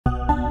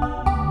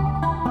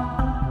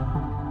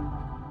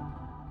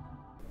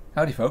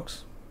Howdy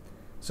folks.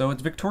 So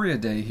it's Victoria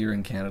Day here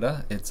in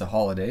Canada. It's a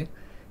holiday,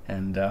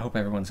 and I hope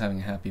everyone's having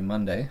a happy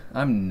Monday.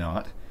 I'm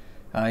not.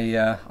 I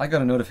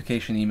got a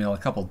notification email a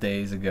couple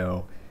days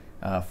ago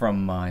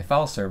from my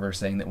file server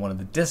saying that one of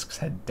the disks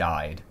had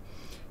died.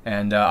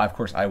 And of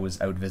course I was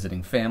out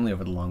visiting family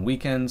over the long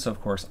weekend, so of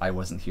course I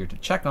wasn't here to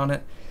check on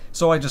it.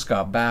 So I just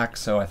got back,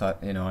 so I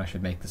thought, I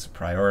should make this a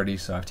priority,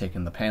 so I've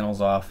taken the panels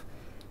off,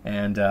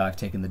 and I've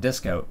taken the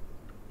disk out.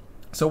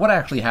 So what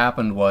actually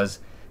happened was,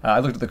 I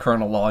looked at the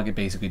kernel log. It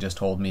basically just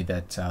told me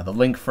that the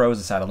link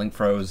froze, the SATA link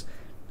froze.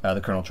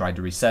 The kernel tried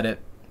to reset it.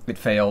 It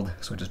failed,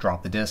 so it just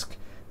dropped the disk.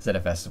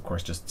 ZFS, of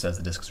course, just says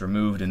the disk is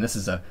removed, and this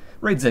is a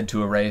RAID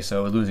Z2 array,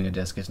 so losing a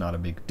disk is not a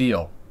big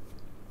deal.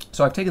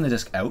 So I've taken the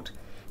disk out,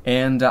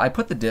 and I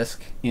put the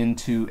disk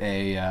into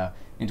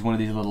one of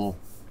these little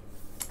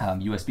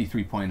USB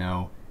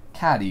 3.0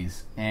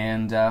 caddies,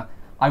 and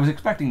I was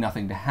expecting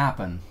nothing to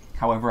happen.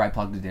 However, I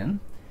plugged it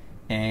in,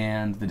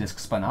 and the disk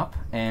spun up,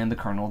 and the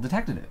kernel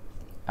detected it.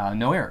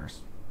 No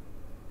errors.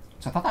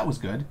 So I thought that was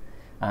good.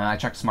 I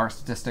checked smart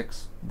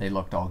statistics. They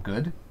looked all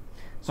good.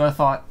 So I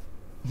thought,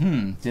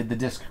 did the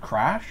disk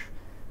crash?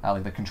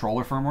 Like the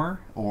controller firmware?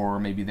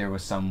 Or maybe there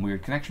was some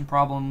weird connection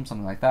problem,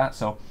 something like that.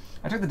 So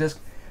I took the disk,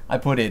 I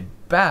put it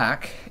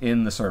back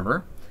in the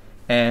server,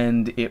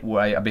 and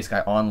basically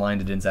I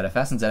onlined it in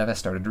ZFS, and ZFS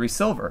started to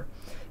resilver.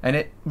 And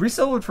it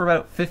resilvered for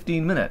about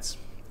 15 minutes.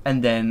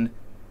 And then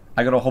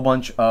I got a whole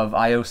bunch of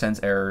IO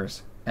sense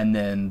errors, and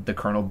then the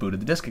kernel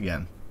booted the disk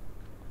again.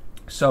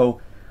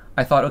 So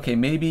I thought, okay,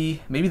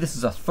 maybe this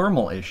is a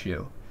thermal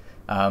issue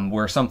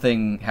where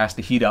something has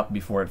to heat up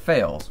before it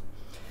fails.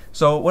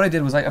 So what I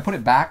did was I put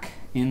it back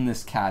in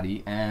this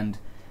caddy, and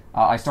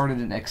I started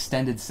an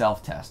extended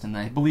self-test, and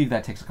I believe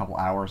that takes a couple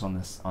hours on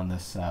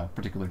this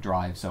particular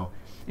drive. So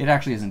it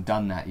actually hasn't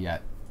done that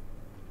yet.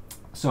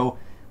 So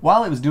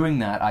while it was doing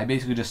that, I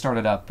basically just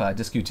started up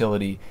Disk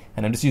Utility,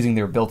 and I'm just using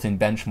their built-in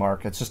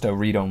benchmark. It's just a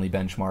read-only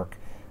benchmark,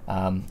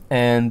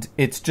 and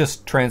it's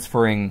just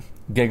transferring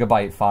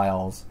gigabyte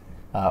files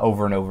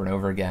over and over and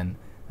over again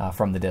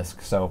from the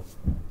disk. So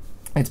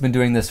it's been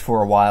doing this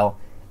for a while,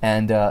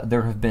 and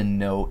there have been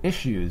no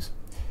issues.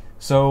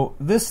 So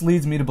this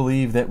leads me to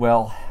believe that,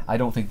 well, I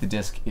don't think the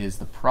disk is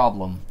the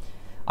problem.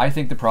 I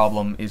think the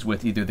problem is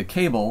with either the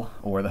cable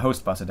or the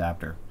host bus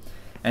adapter.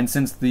 And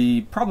since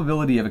the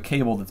probability of a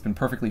cable that's been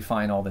perfectly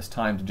fine all this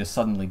time to just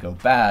suddenly go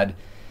bad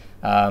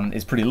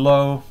is pretty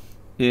low,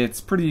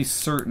 it's pretty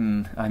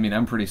certain,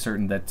 I'm pretty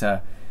certain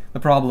that the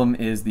problem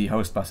is the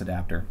host bus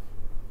adapter.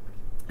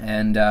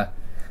 And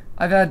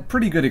I've had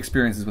pretty good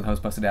experiences with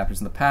host bus adapters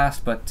in the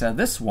past, but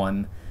this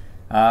one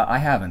I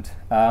haven't.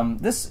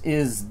 This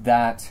is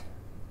that,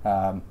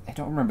 I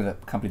don't remember the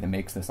company that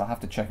makes this. I'll have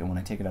to check it when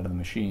I take it out of the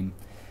machine.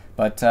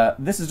 But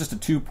this is just a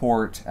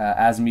 2-port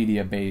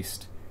ASMedia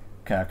based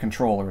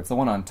controller. It's the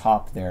one on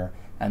top there,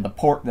 and the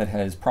port that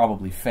has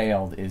probably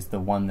failed is the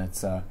one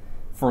that's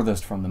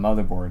furthest from the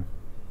motherboard.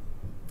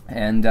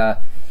 And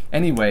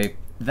anyway,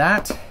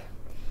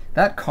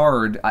 that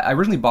card, I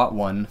originally bought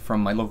one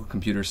from my local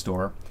computer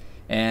store,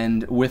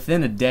 and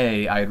within a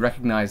day I had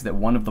recognized that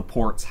one of the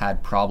ports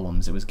had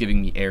problems. It was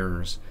giving me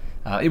errors.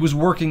 It was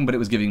working, but it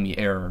was giving me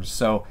errors.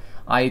 So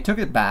I took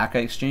it back, I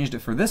exchanged it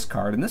for this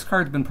card, and this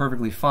card's been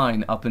perfectly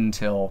fine up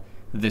until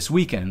this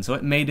weekend. So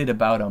it made it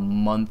about a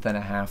month and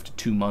a half to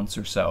 2 months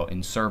or so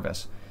in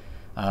service.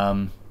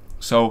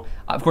 So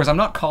of course I'm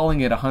not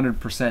calling it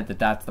 100% that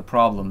that's the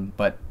problem,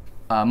 but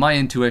my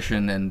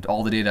intuition and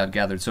all the data I've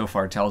gathered so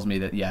far tells me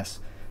that yes,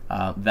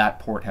 that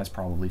port has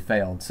probably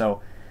failed.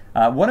 So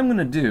what I'm going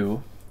to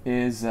do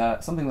is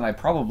something that I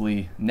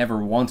probably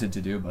never wanted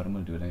to do, but I'm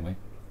going to do it anyway.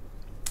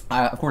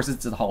 Of course,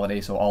 it's the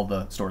holiday, so all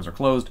the stores are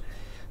closed.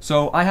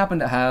 So I happen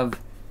to have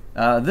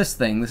this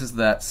thing. This is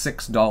that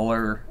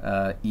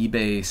 $6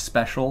 eBay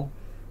special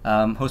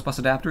host bus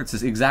adapter. It's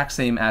the exact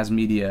same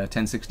ASMedia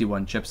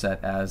 1061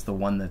 chipset as the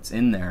one that's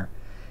in there.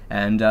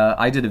 And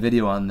I did a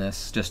video on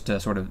this just to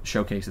sort of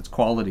showcase its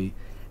quality.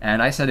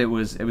 And I said it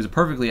was a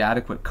perfectly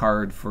adequate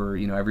card for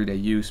everyday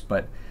use,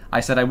 but I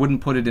said I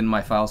wouldn't put it in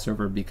my file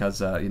server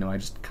because I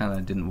just kind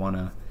of didn't want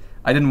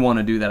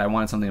to do that. I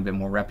wanted something a bit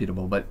more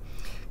reputable. But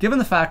given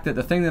the fact that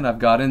the thing that I've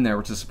got in there,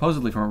 which is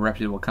supposedly from a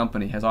reputable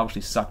company, has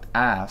obviously sucked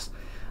ass,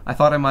 I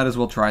thought I might as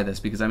well try this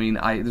because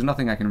there's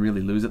nothing I can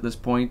really lose at this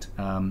point.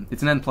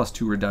 It's an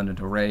N+2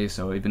 redundant array,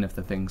 so even if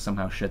the thing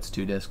somehow shits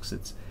 2 disks,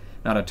 it's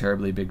not a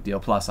terribly big deal.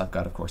 Plus, I've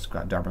got, of course,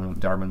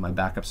 Darwin, my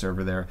backup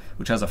server there,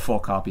 which has a full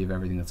copy of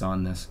everything that's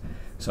on this.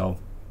 So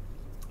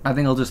I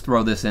think I'll just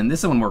throw this in.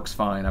 This one works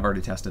fine. I've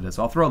already tested it,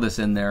 so I'll throw this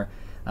in there,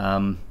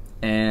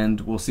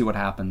 and we'll see what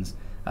happens.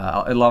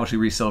 It'll obviously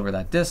resilver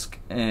that disk,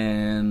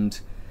 and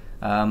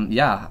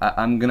yeah,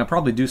 I'm gonna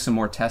probably do some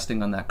more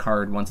testing on that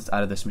card once it's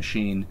out of this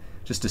machine,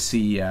 just to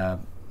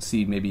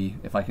see maybe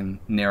if I can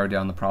narrow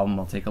down the problem.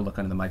 I'll take a look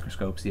under the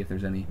microscope, see if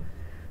there's any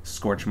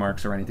scorch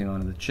marks or anything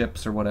on the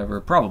chips or whatever.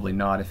 Probably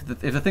not. If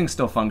the thing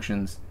still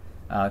functions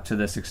to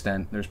this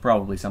extent, there's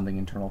probably something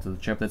internal to the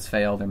chip that's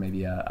failed, or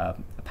maybe a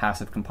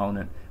passive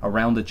component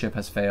around the chip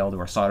has failed,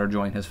 or a solder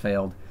joint has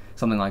failed,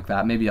 something like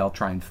that. Maybe I'll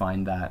try and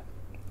find that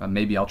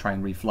maybe I'll try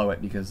and reflow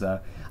it, because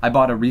I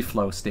bought a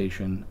reflow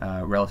station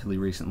relatively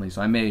recently,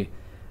 so I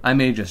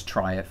may just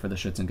try it for the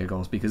shits and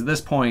giggles, because at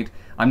this point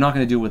I'm not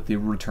going to deal with the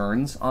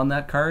returns on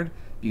that card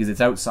because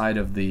it's outside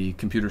of the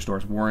computer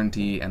store's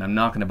warranty, and I'm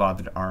not going to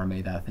bother to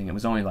RMA that thing. It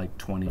was only like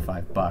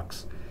 25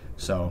 bucks.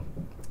 So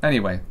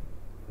anyway,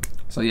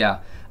 so yeah,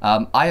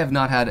 I have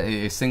not had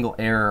a single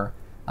error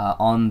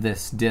on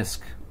this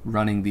disk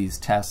running these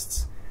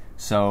tests.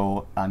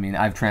 So I mean,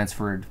 I've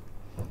transferred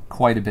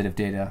quite a bit of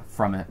data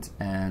from it,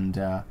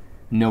 and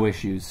no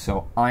issues.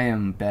 So I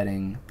am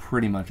betting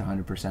pretty much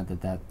 100% that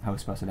that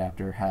host bus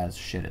adapter has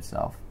shit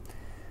itself.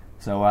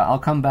 So I'll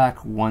come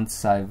back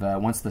once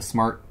once the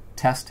smart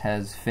test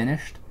has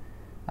finished.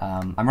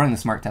 I'm running the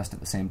smart test at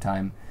the same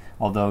time,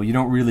 although you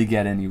don't really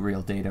get any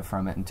real data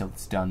from it until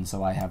it's done,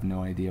 so I have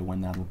no idea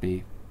when that'll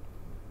be.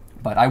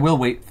 But I will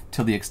wait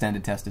till the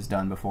extended test is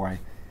done before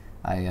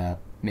I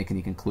make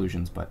any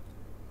conclusions. But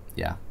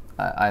yeah,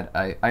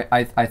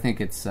 I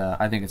think it's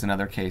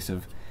another case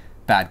of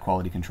bad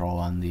quality control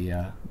on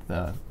the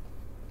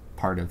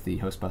part of the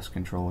host bus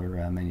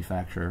controller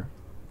manufacturer.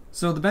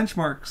 So the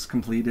benchmarks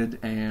completed,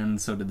 and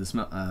so did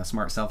the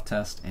smart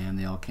self-test, and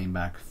they all came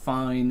back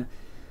fine.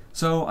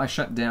 So I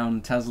shut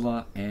down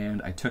Tesla,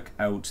 and I took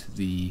out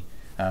the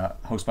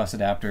host bus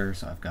adapter,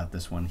 so I've got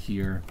this one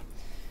here.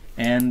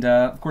 And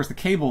of course the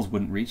cables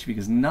wouldn't reach,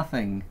 because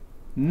nothing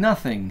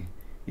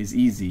is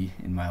easy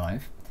in my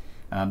life.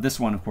 This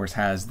one, of course,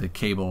 has the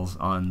cables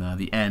on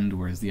the end,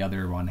 whereas the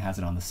other one has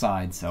it on the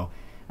side, so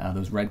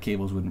those red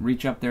cables wouldn't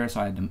reach up there, so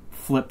I had to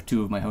flip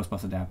two of my host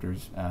bus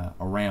adapters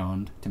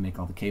around to make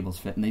all the cables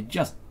fit, and they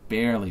just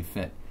barely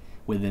fit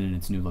within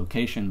its new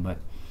location, but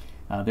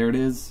there it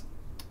is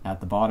at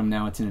the bottom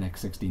now. It's in an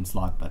X16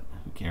 slot, but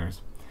who cares?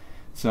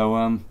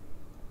 So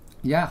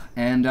yeah,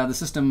 and the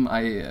system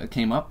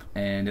came up,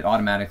 and it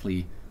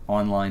automatically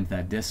onlined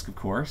that disk, of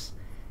course,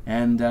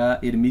 and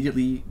it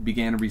immediately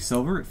began a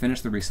resilver. It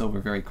finished the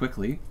resilver very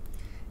quickly,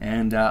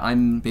 and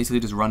I'm basically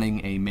just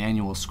running a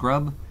manual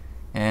scrub,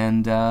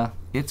 and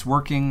it's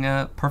working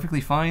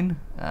perfectly fine.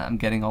 I'm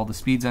getting all the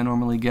speeds I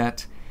normally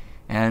get,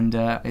 and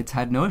it's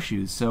had no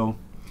issues. So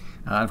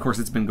of course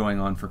it's been going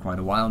on for quite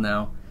a while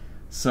now.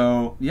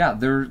 So yeah,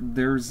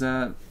 there's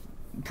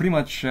pretty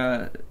much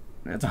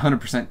it's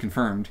 100%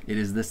 confirmed it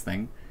is this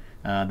thing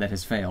that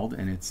has failed,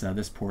 and it's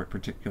this port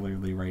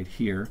particularly right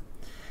here.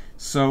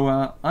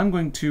 So I'm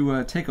going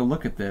to take a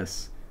look at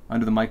this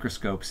under the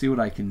microscope, see what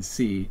I can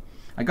see.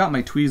 I got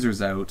my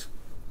tweezers out,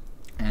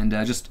 and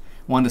just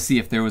wanted to see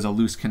if there was a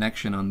loose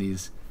connection on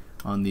these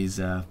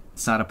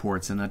SATA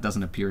ports, and that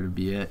doesn't appear to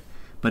be it.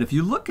 But if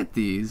you look at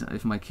these,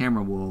 if my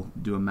camera will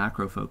do a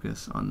macro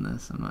focus on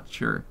this, I'm not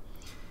sure.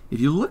 If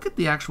you look at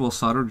the actual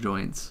solder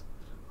joints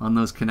on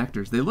those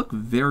connectors, they look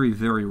very,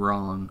 very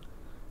wrong.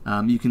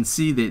 You can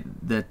see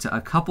that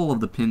a couple of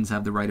the pins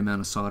have the right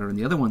amount of solder, and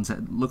the other ones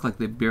that look like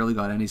they've barely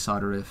got any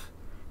solder,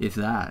 if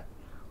that,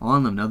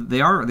 on them. Now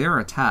they are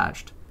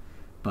attached,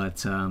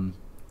 but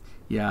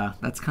yeah,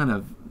 that's kind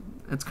of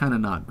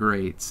not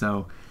great.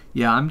 So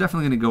yeah, I'm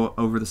definitely going to go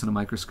over this in a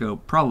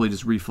microscope. Probably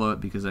just reflow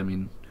it, because I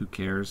mean, who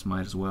cares?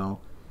 Might as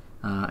well,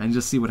 and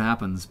just see what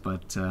happens.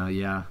 But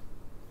yeah.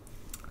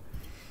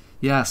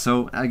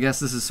 So I guess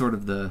this is sort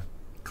of the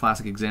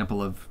classic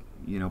example of,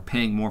 you know,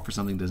 paying more for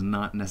something does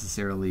not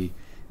necessarily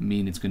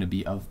mean it's going to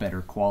be of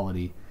better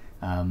quality.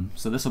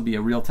 So this will be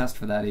a real test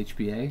for that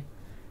HBA,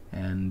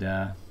 and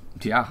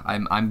yeah,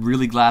 I'm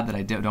really glad that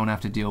I don't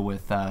have to deal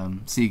with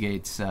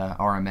Seagate's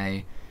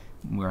RMA,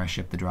 where I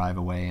ship the drive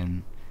away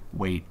and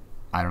wait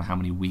I don't know how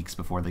many weeks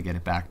before they get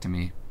it back to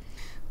me.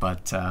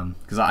 But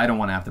because I don't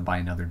want to have to buy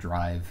another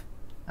drive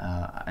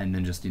and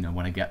then just, you know,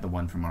 when I get the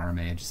one from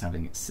RMA, just have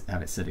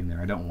it sitting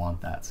there. I don't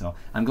want that. So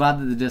I'm glad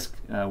that the disc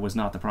was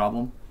not the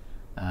problem,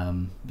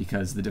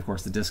 because of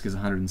course the disc is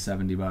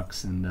 170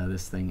 bucks and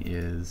this thing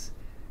is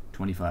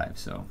 25.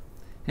 So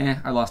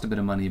I lost a bit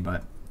of money,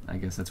 but I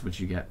guess that's what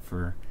you get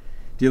for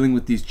dealing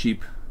with these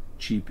cheap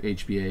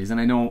HBAs. And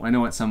I know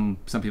what some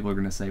people are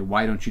going to say,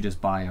 why don't you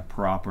just buy a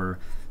proper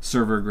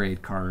server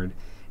grade card?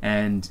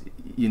 And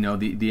you know,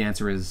 the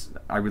answer is,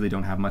 I really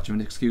don't have much of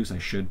an excuse. I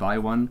should buy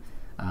one,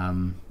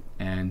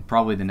 and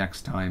probably the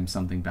next time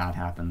something bad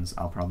happens,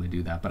 I'll probably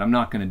do that. But I'm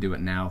not going to do it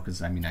now,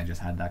 because I mean, I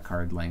just had that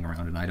card laying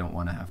around, and I don't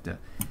want to have to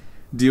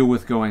deal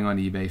with going on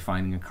eBay,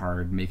 finding a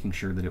card, making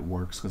sure that it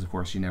works, because of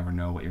course you never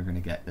know what you're going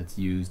to get that's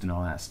used and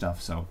all that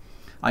stuff. So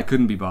I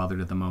couldn't be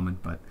bothered at the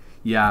moment. But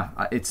yeah,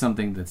 it's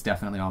something that's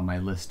definitely on my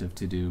list of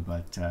to do,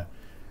 but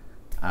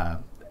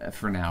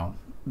for now,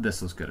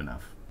 this was good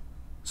enough.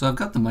 So I've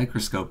got the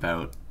microscope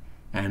out,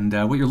 and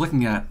what you're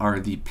looking at are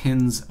the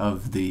pins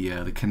of the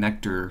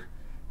connector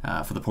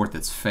for the port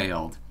that's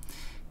failed.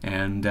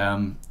 And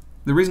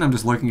the reason I'm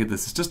just looking at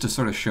this is just to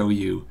sort of show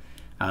you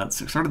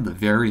sort of the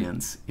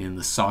variance in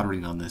the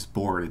soldering on this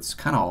board. It's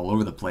kind of all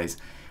over the place.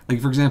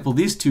 Like, for example,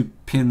 these two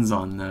pins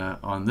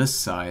on this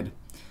side,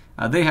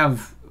 they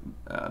have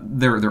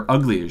they're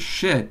ugly as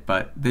shit,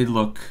 but they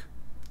look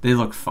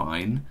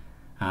fine.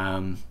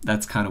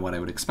 That's kind of what I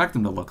would expect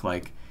them to look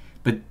like.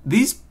 But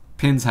these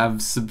pins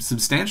have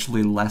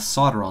substantially less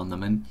solder on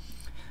them, and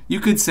you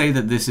could say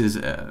that this is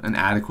an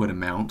adequate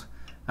amount.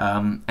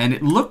 And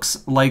it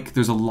looks like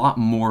there's a lot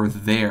more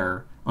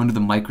there under the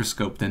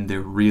microscope than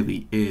there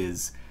really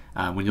is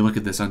when you look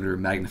at this under a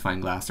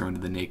magnifying glass or under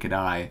the naked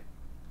eye.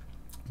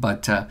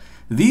 But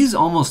these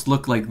almost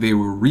look like they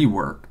were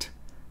reworked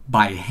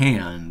by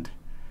hand.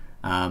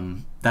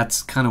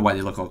 That's kind of why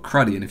they look all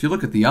cruddy. And if you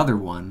look at the other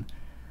one,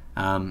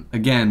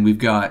 again, we've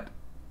got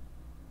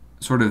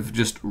sort of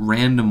just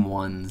random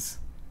ones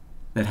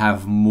that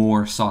have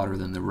more solder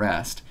than the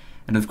rest.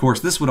 And of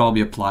course, this would all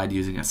be applied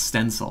using a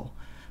stencil.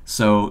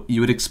 So you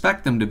would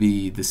expect them to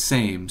be the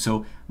same.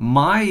 So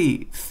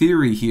my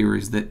theory here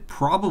is that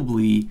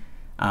probably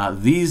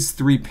these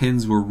 3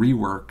 pins were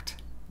reworked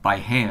by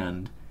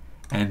hand,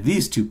 and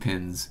these 2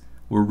 pins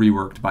were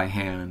reworked by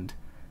hand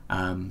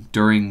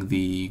during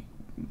the,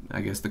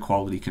 I guess, the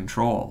quality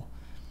control,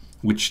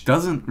 which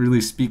doesn't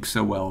really speak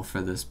so well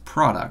for this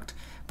product.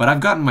 But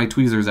I've gotten my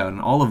tweezers out,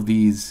 and all of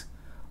these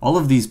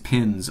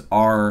pins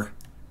are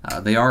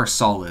they are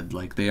solid.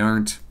 Like they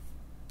aren't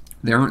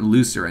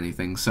loose or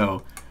anything.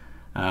 So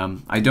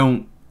I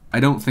don't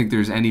think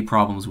there's any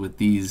problems with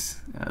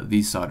these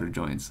solder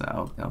joints.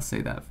 I'll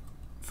say that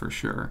for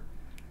sure.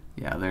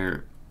 Yeah,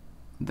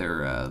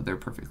 they're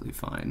perfectly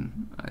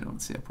fine. I don't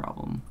see a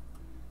problem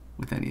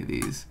with any of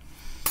these.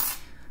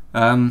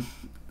 And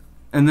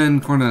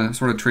then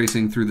sort of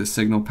tracing through the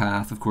signal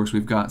path, of course,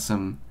 we've got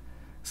some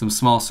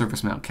small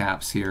surface mount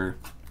caps here.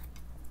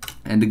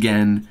 And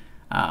again,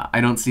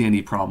 I don't see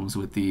any problems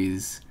with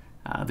these.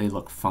 They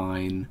look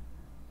fine.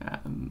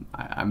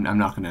 I'm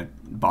not going to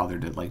bother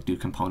to like do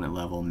component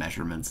level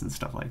measurements and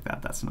stuff like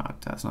that. That's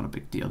not a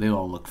big deal. They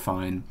all look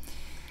fine.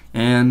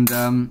 And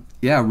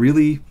yeah,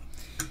 really,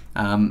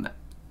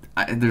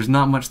 there's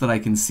not much that I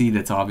can see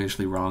that's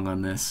obviously wrong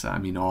on this. I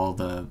mean, all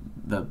the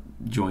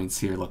joints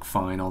here look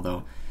fine,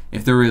 although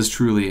if there is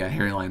truly a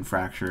hairline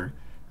fracture,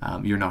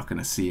 you're not going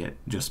to see it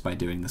just by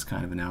doing this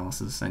kind of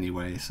analysis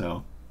anyway.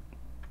 So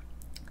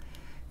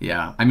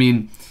yeah, I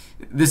mean,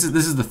 this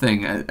is the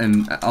thing,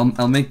 and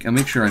I'll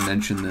make sure I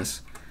mention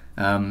this.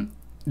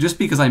 Just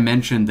because I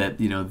mentioned that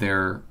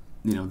there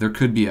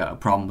could be a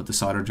problem with the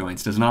solder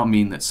joints does not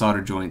mean that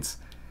solder joints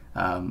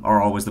are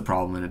always the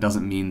problem, and it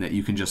doesn't mean that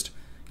you can just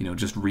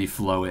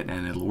reflow it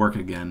and it'll work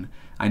again.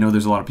 I know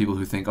there's a lot of people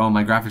who think, oh,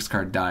 my graphics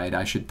card died,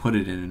 I should put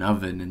it in an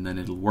oven and then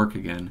it'll work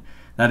again.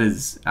 That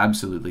is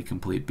absolutely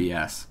complete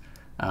BS.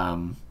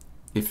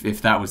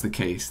 If that was the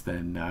case,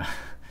 then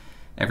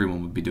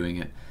everyone would be doing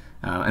it.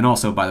 And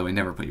also, by the way,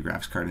 never put your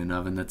graphics card in an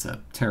oven. That's a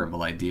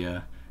terrible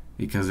idea,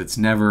 because it's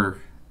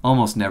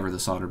almost never the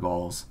solder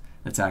balls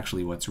that's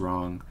actually what's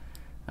wrong.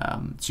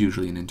 It's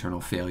usually an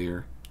internal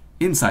failure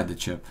inside the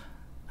chip,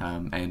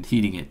 and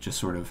heating it just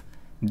sort of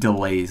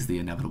delays the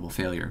inevitable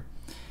failure.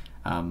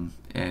 And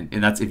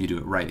that's if you do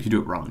it right. If you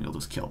do it wrong, you'll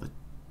just kill the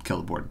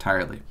board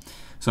entirely.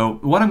 So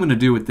what I'm going to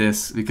do with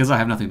this, because I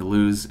have nothing to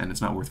lose and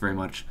it's not worth very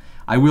much,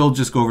 I will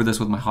just go over this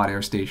with my hot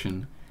air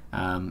station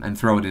and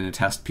throw it in a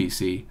test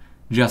PC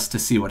just to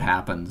see what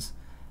happens.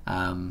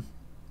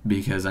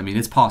 Because, I mean,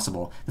 it's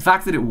possible. The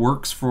fact that it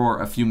works for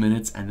a few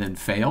minutes and then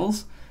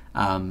fails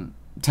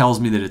tells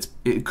me that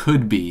it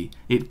could be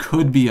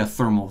a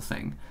thermal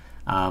thing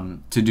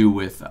to do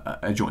with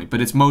a joint.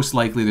 But it's most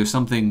likely there's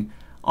something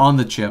on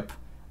the chip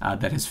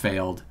that has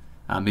failed.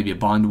 Maybe a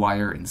bond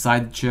wire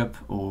inside the chip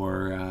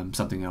or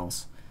something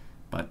else.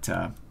 But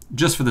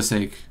just for the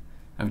sake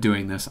of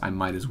doing this, I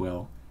might as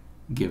well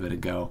give it a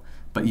go.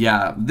 But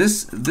yeah,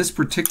 this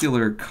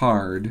particular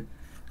card,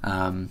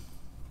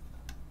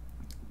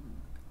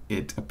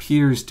 it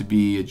appears to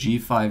be a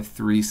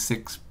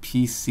G536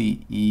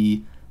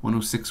 PCE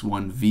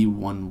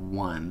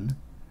 1061V11.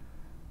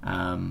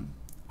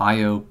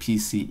 IO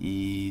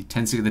PCE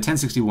 1060. The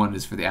 1061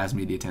 is for the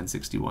ASMedia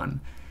 1061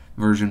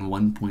 version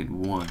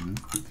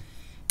 1.1,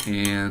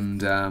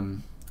 and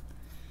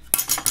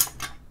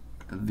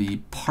the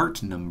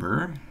part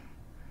number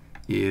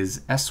is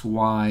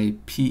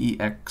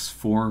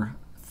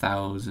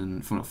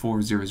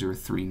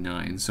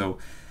SYPEX4039. So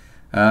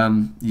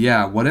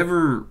yeah,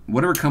 whatever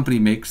company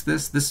makes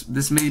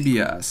this may be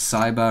a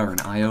SAIBA or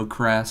an IO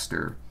Crest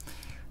or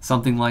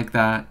something like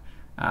that.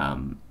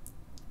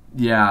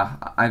 Yeah,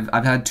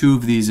 I've had 2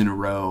 of these in a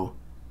row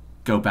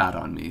go bad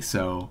on me,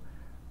 so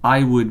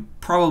I would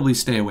probably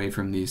stay away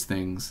from these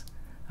things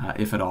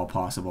if at all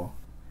possible.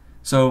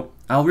 So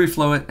I'll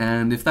reflow it,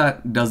 and if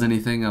that does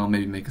anything, I'll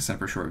maybe make a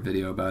separate short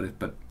video about it,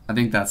 but I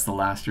think that's the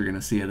last you're going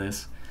to see of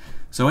this.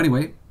 So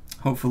anyway,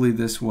 hopefully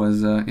this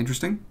was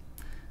interesting.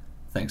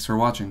 Thanks for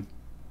watching.